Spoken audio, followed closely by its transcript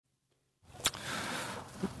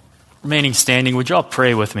Remaining standing, would you all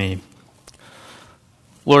pray with me?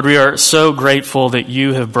 Lord, we are so grateful that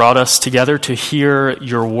you have brought us together to hear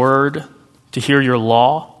your word, to hear your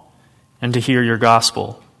law, and to hear your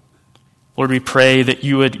gospel. Lord, we pray that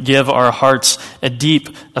you would give our hearts a deep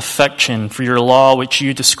affection for your law, which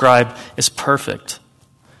you describe as perfect.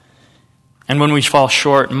 And when we fall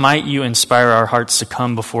short, might you inspire our hearts to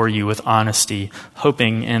come before you with honesty,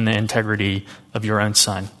 hoping in the integrity of your own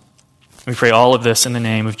Son. We pray all of this in the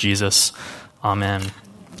name of Jesus. Amen.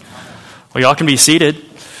 Well, y'all can be seated.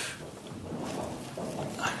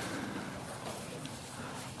 I'm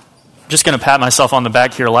just going to pat myself on the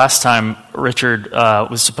back here. Last time Richard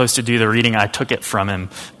was supposed to do the reading, I took it from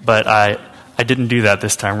him, but I didn't do that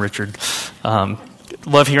this time, Richard.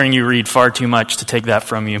 Love hearing you read, far too much to take that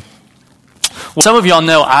from you. Well, some of y'all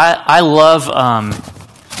know I love,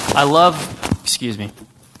 excuse me,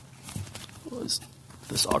 what was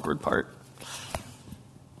this awkward part?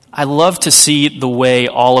 I love to see the way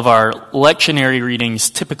all of our lectionary readings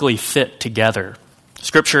typically fit together.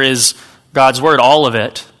 Scripture is God's word, all of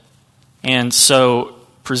it, and so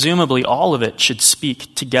presumably all of it should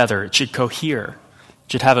speak together. It should cohere.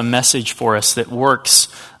 It should have a message for us that works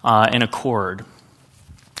in accord.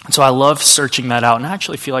 And so I love searching that out, and I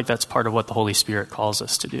actually feel like that's part of what the Holy Spirit calls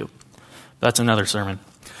us to do. That's another sermon.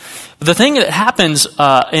 But the thing that happens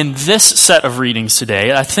in this set of readings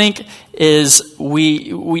today, I think, is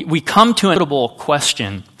we come to a notable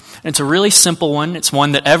question. It's a really simple one. It's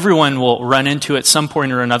one that everyone will run into at some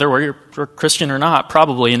point or another, whether you're a Christian or not,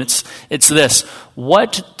 probably. And it's this: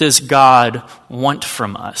 what does God want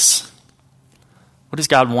from us? What does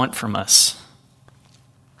God want from us?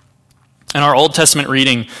 In our Old Testament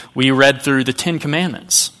reading, we read through the Ten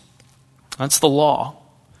Commandments. That's the law.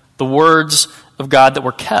 The words of God that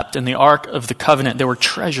were kept in the Ark of the Covenant. They were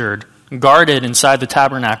treasured, guarded inside the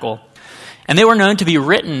tabernacle. And they were known to be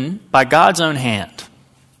written by God's own hand.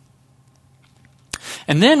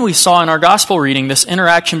 And then we saw in our gospel reading this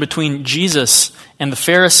interaction between Jesus and the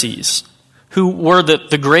Pharisees, who were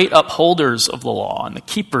the great upholders of the law and the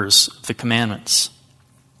keepers of the commandments.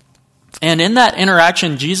 And in that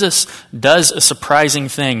interaction, Jesus does a surprising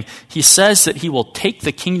thing. He says that he will take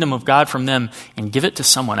the kingdom of God from them and give it to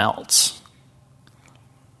someone else.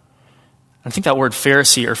 I think that word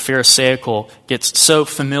Pharisee or Pharisaical gets so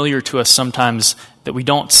familiar to us sometimes that we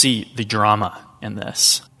don't see the drama in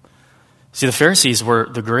this. See, the Pharisees were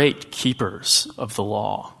the great keepers of the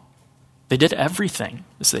law. They did everything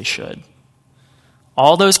as they should.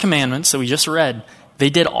 All those commandments that we just read, they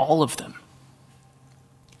did all of them.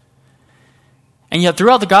 And yet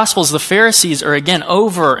throughout the Gospels, the Pharisees are again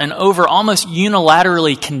over and over almost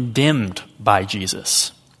unilaterally condemned by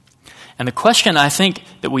Jesus. And the question I think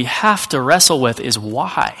that we have to wrestle with is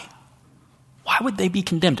why? Why would they be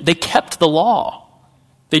condemned? They kept the law.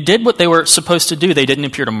 They did what they were supposed to do. They didn't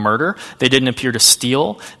appear to murder. They didn't appear to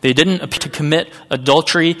steal. They didn't appear to commit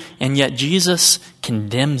adultery. And yet Jesus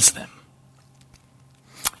condemns them.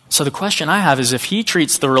 So the question I have is, if he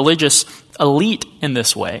treats the religious elite in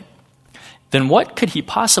this way, then what could he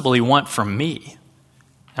possibly want from me?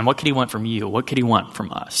 And what could he want from you? What could he want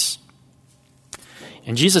from us?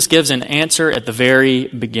 And Jesus gives an answer at the very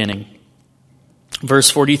beginning. Verse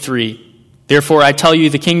 43, "Therefore I tell you,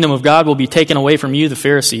 the kingdom of God will be taken away from you, the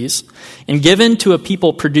Pharisees, and given to a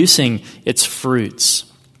people producing its fruits."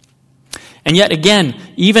 And yet again,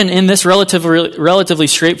 even in this relatively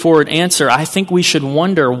straightforward answer, I think we should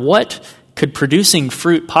wonder, what could producing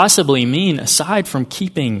fruit possibly mean aside from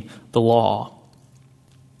keeping the law?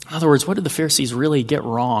 In other words, what did the Pharisees really get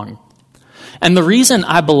wrong? And the reason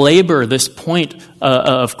I belabor this point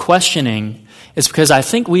of questioning is because I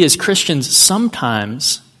think we as Christians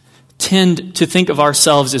sometimes tend to think of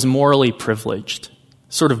ourselves as morally privileged,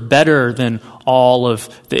 sort of better than all of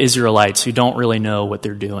the Israelites who don't really know what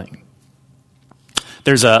they're doing.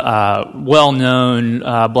 There's a well-known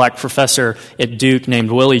black professor at Duke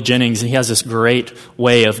named Willie Jennings, and he has this great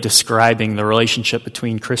way of describing the relationship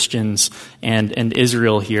between Christians and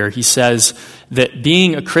Israel here. He says that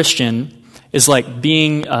being a Christian is like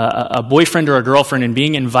being a boyfriend or a girlfriend and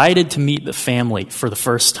being invited to meet the family for the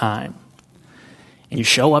first time. And you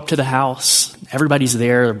show up to the house, everybody's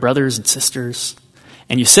there, brothers and sisters,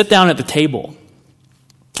 and you sit down at the table,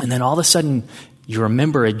 and then all of a sudden you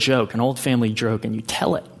remember a joke, an old family joke, and you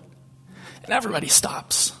tell it. And everybody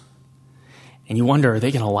stops. And you wonder, are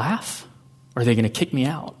they going to laugh? Or are they going to kick me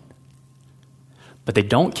out? But they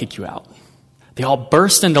don't kick you out. They all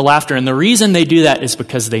burst into laughter. And the reason they do that is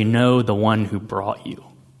because they know the one who brought you.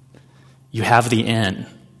 You have the in.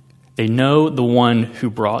 They know the one who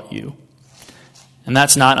brought you. And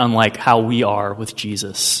that's not unlike how we are with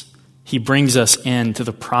Jesus He brings us into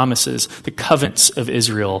the promises, the covenants of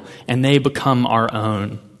Israel, and they become our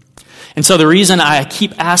own. And so the reason I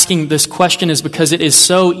keep asking this question is because it is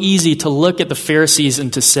so easy to look at the Pharisees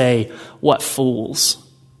and to say, what fools.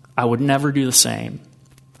 I would never do the same.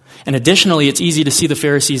 And additionally, it's easy to see the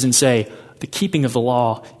Pharisees and say, the keeping of the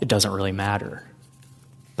law, it doesn't really matter.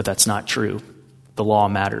 But that's not true. The law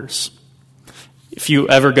matters. If you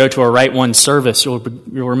ever go to a Rite One service, you'll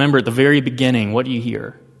remember at the very beginning, what do you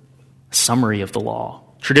hear? A summary of the law.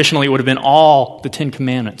 Traditionally, it would have been all the 10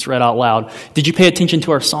 Commandments read out loud. Did you pay attention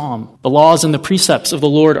to our psalm? The laws and the precepts of the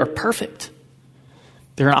Lord are perfect.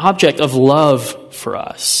 They're an object of love for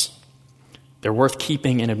us. They're worth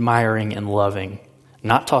keeping and admiring and loving,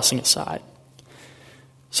 not tossing aside.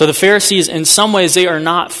 So the Pharisees, in some ways, they are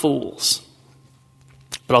not fools.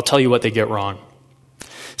 But I'll tell you what they get wrong.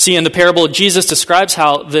 See, in the parable, Jesus describes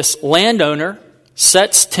how this landowner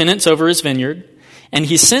sets tenants over his vineyard, and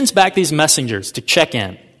he sends back these messengers to check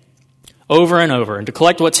in over and over and to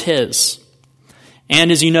collect what's his. And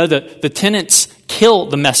as you know, the tenants kill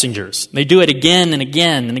the messengers. They do it again and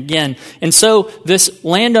again and again. And so this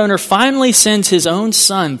landowner finally sends his own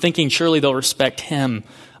son, thinking surely they'll respect him.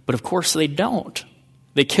 But of course they don't.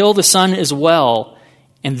 They kill the son as well.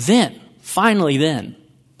 And then, finally then,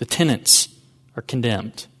 the tenants are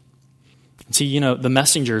condemned. And see, the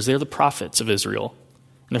messengers, they're the prophets of Israel.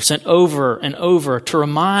 And they're sent over and over to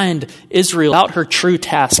remind Israel about her true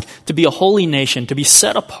task, to be a holy nation, to be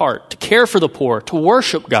set apart, to care for the poor, to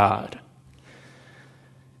worship God.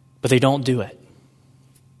 But they don't do it.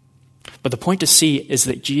 But the point to see is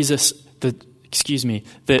that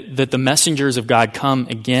that the messengers of God come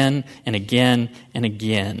again and again and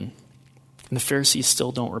again. And the Pharisees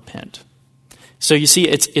still don't repent. So you see,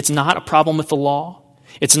 it's not a problem with the law.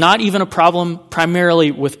 It's not even a problem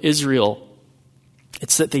primarily with Israel.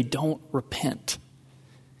 It's that they don't repent.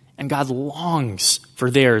 And God longs for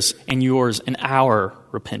theirs and yours and our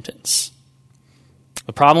repentance.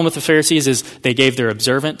 The problem with the Pharisees is they gave their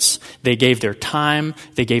observance, they gave their time,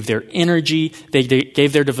 they gave their energy, they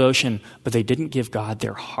gave their devotion, but they didn't give God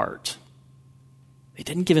their heart. They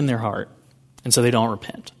didn't give him their heart, and so they don't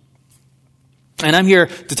repent. And I'm here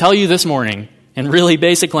to tell you this morning, in really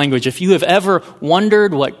basic language, if you have ever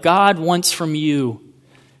wondered what God wants from you,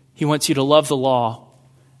 he wants you to love the law,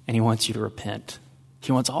 and he wants you to repent.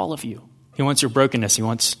 He wants all of you. He wants your brokenness.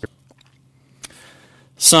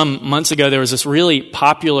 Some months ago, there was this really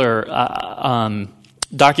popular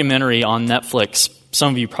documentary on Netflix.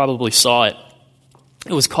 Some of you probably saw it.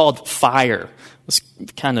 It was called Fire. It was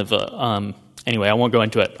kind of anyway, I won't go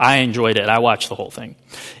into it. I enjoyed it. I watched the whole thing.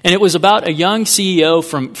 And it was about a young CEO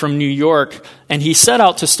from New York, and he set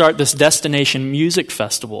out to start this destination music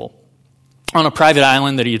festival on a private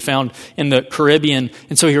island that he had found in the Caribbean.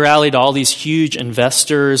 And so he rallied all these huge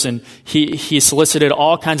investors, and he solicited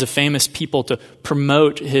all kinds of famous people to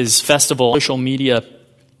promote his festival on social media.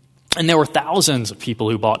 And there were thousands of people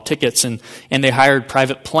who bought tickets, and they hired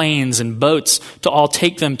private planes and boats to all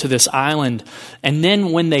take them to this island. And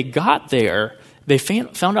then when they got there, they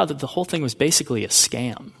found out that the whole thing was basically a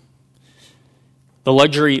scam. The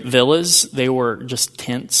luxury villas, they were just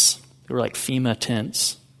tents. They were like FEMA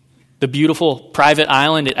tents. The beautiful private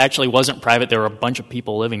island, it actually wasn't private. There were a bunch of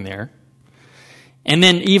people living there. And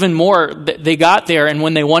then even more, they got there, and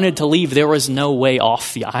when they wanted to leave, there was no way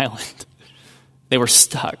off the island. They were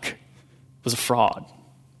stuck. It was a fraud.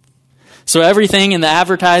 So everything in the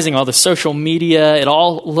advertising, all the social media, it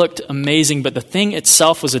all looked amazing, but the thing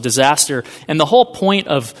itself was a disaster. And the whole point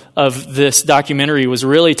of this documentary was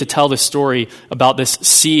really to tell the story about this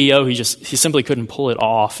CEO. He simply couldn't pull it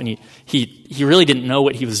off, and he really didn't know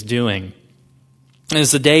what he was doing. And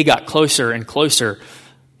as the day got closer and closer,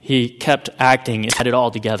 he kept acting and had it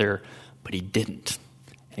all together, but he didn't.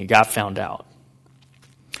 And he got found out.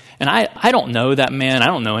 And I don't know that man. I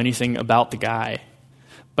don't know anything about the guy.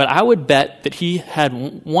 But I would bet that he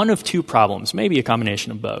had one of two problems, maybe a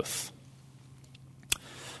combination of both.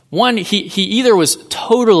 One, he either was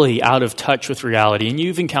totally out of touch with reality, and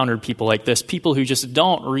you've encountered people like this, people who just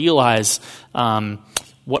don't realize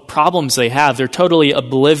what problems they have. They're totally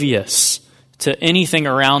oblivious to anything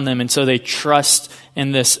around them, and so they trust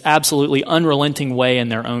in this absolutely unrelenting way in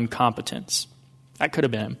their own competence. That could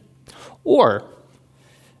have been him. Or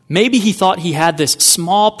maybe he thought he had this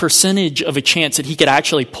small percentage of a chance that he could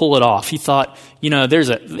actually pull it off. He thought,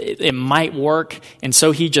 it might work, and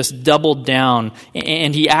so he just doubled down,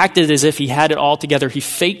 and he acted as if he had it all together. He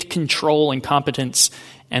faked control and competence,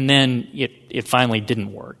 and then it finally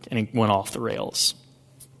didn't work, and it went off the rails.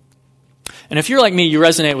 And if you're like me, you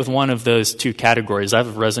resonate with one of those two categories. I've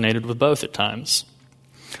resonated with both at times.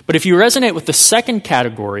 But if you resonate with the second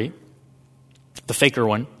category, the faker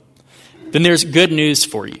one, then there's good news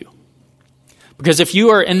for you. Because if you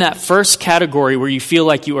are in that first category where you feel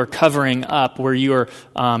like you are covering up, where you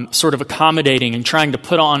are sort of accommodating and trying to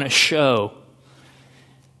put on a show,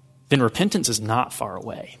 then repentance is not far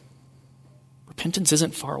away. Repentance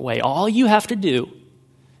isn't far away. All you have to do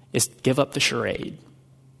is give up the charade.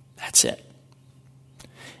 That's it.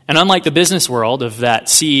 And unlike the business world of that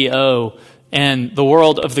CEO and the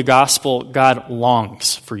world of the gospel, God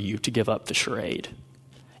longs for you to give up the charade.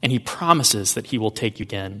 And he promises that he will take you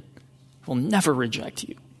in. He will never reject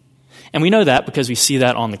you. And we know that because we see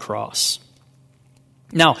that on the cross.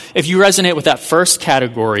 Now, if you resonate with that first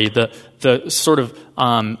category, the sort of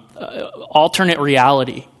alternate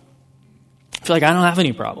reality, I feel like I don't have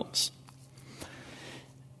any problems,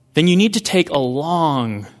 then you need to take a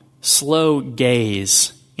long, slow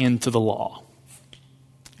gaze into the law.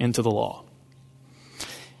 Into the law.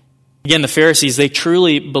 Again, the Pharisees, they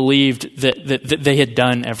truly believed that they had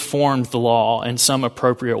done and formed the law in some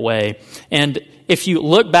appropriate way. And if you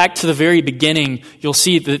look back to the very beginning, you'll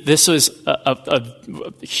see that this was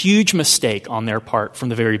a huge mistake on their part from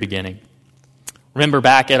the very beginning. Remember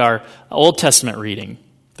back at our Old Testament reading,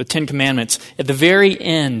 the Ten Commandments, at the very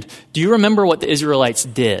end, do you remember what the Israelites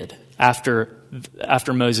did after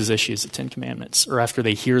Moses issues the Ten Commandments, or after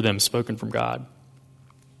they hear them spoken from God?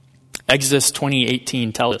 Exodus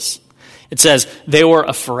 20:18 tells us. It says, they were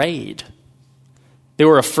afraid. They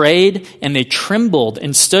were afraid, and they trembled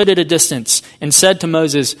and stood at a distance and said to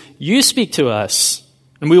Moses, "You speak to us,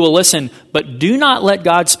 and we will listen, but do not let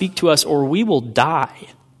God speak to us, or we will die."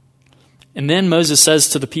 And then Moses says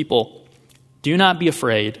to the people, "Do not be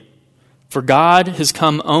afraid, for God has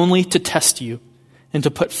come only to test you and to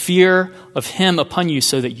put fear of him upon you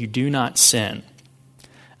so that you do not sin."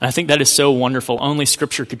 And I think that is so wonderful. Only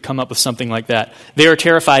Scripture could come up with something like that. They are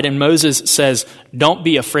terrified, and Moses says, don't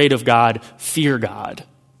be afraid of God, fear God.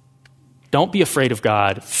 Don't be afraid of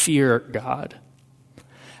God, fear God.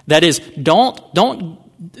 That is, don't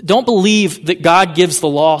believe that God gives the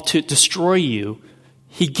law to destroy you.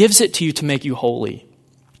 He gives it to you to make you holy.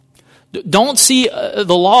 Don't see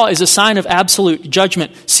the law as a sign of absolute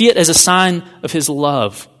judgment. See it as a sign of his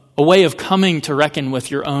love, a way of coming to reckon with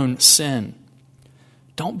your own sin.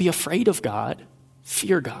 Don't be afraid of God.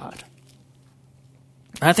 Fear God.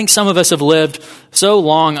 And I think some of us have lived so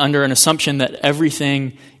long under an assumption that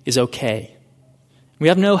everything is okay. We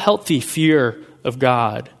have no healthy fear of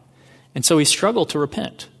God. And so we struggle to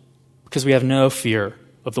repent because we have no fear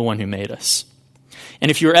of the one who made us.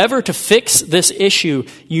 And if you're ever to fix this issue,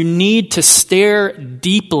 you need to stare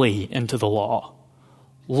deeply into the law.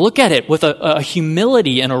 Look at it with a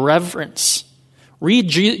humility and a reverence. Read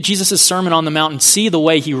Jesus' Sermon on the Mount and see the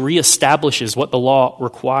way he reestablishes what the law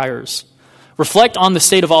requires. Reflect on the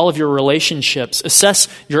state of all of your relationships. Assess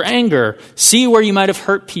your anger. See where you might have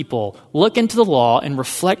hurt people. Look into the law and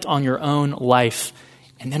reflect on your own life,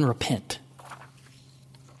 and then repent.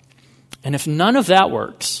 And if none of that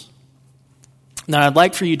works, then I'd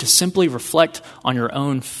like for you to simply reflect on your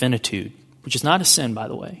own finitude, which is not a sin, by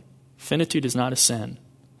the way. Finitude is not a sin.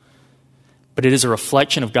 But it is a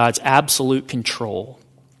reflection of God's absolute control.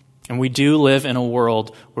 And we do live in a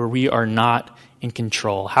world where we are not in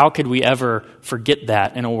control. How could we ever forget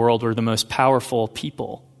that in a world where the most powerful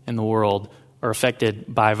people in the world are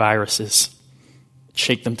affected by viruses?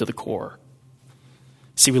 Shake them to the core.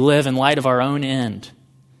 See, we live in light of our own end.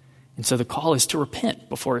 And so the call is to repent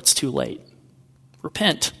before it's too late.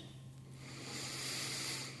 Repent.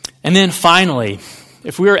 And then finally,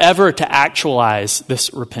 if we are ever to actualize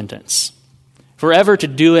this repentance, if we're ever to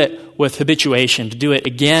do it with habituation, to do it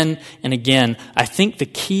again and again, I think the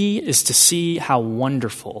key is to see how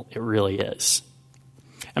wonderful it really is.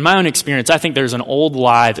 In my own experience, I think there's an old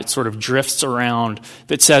lie that sort of drifts around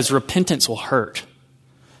that says repentance will hurt.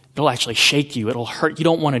 It'll actually shake you. It'll hurt. You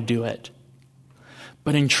don't want to do it.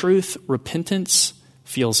 But in truth, repentance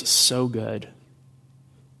feels so good.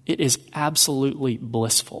 It is absolutely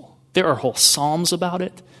blissful. There are whole psalms about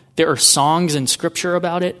it. There are songs in Scripture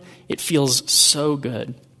about it. It feels so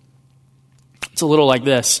good. It's a little like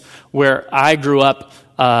this. Where I grew up,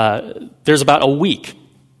 there's about a week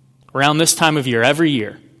around this time of year, every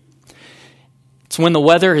year. It's when the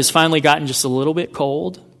weather has finally gotten just a little bit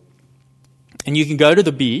cold, and you can go to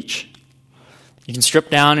the beach. You can strip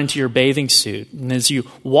down into your bathing suit, and as you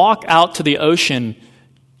walk out to the ocean,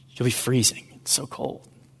 you'll be freezing. It's so cold.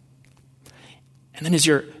 And then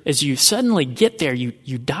as you suddenly get there,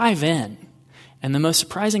 you dive in, and the most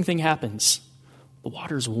surprising thing happens. The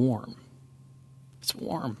water's warm. It's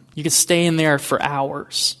warm. You can stay in there for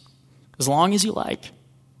hours, as long as you like.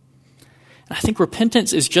 And I think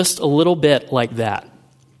repentance is just a little bit like that.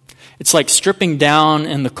 It's like stripping down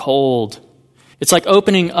in the cold. It's like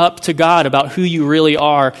opening up to God about who you really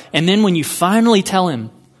are. And then when you finally tell him,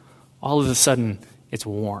 all of a sudden, it's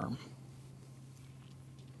warm.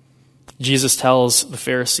 Jesus tells the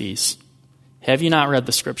Pharisees, have you not read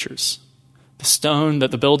the scriptures? The stone that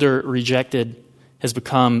the builder rejected has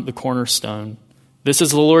become the cornerstone. This is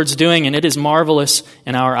the Lord's doing, and it is marvelous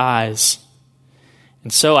in our eyes.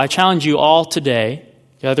 And so I challenge you all today,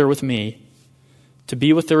 together with me, to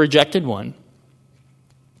be with the rejected one.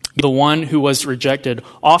 The one who was rejected.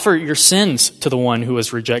 Offer your sins to the one who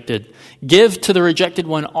was rejected. Give to the rejected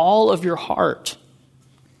one all of your heart.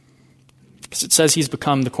 Because it says he's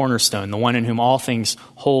become the cornerstone, the one in whom all things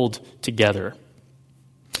hold together.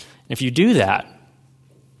 And if you do that,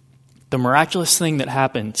 the miraculous thing that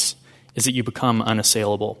happens is that you become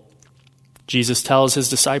unassailable. Jesus tells his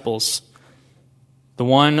disciples, the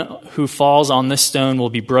one who falls on this stone will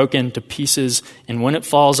be broken to pieces, and when it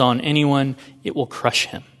falls on anyone, it will crush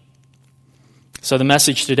him. So the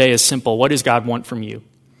message today is simple. What does God want from you?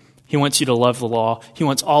 He wants you to love the law. He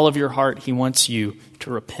wants all of your heart. He wants you to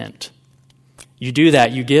repent. You do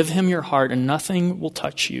that, you give him your heart, and nothing will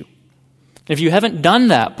touch you. If you haven't done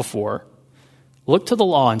that before, look to the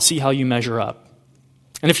law and see how you measure up.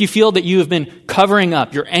 And if you feel that you have been covering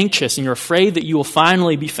up, you're anxious and you're afraid that you will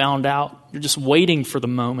finally be found out, you're just waiting for the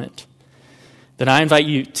moment, then I invite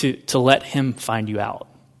you to let him find you out,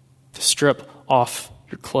 to strip off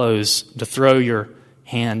your clothes, to throw your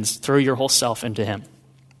hands, throw your whole self into him.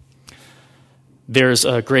 There's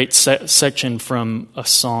a great section from a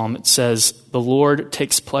psalm. It says, the Lord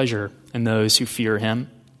takes pleasure in those who fear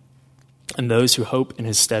him and those who hope in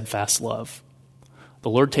his steadfast love. The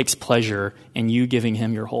Lord takes pleasure in you giving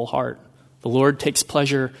him your whole heart. The Lord takes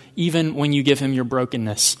pleasure even when you give him your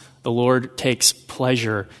brokenness. The Lord takes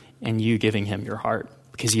pleasure in you giving him your heart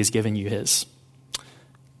because he has given you his.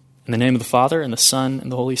 In the name of the Father, and the Son,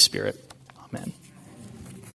 and the Holy Spirit.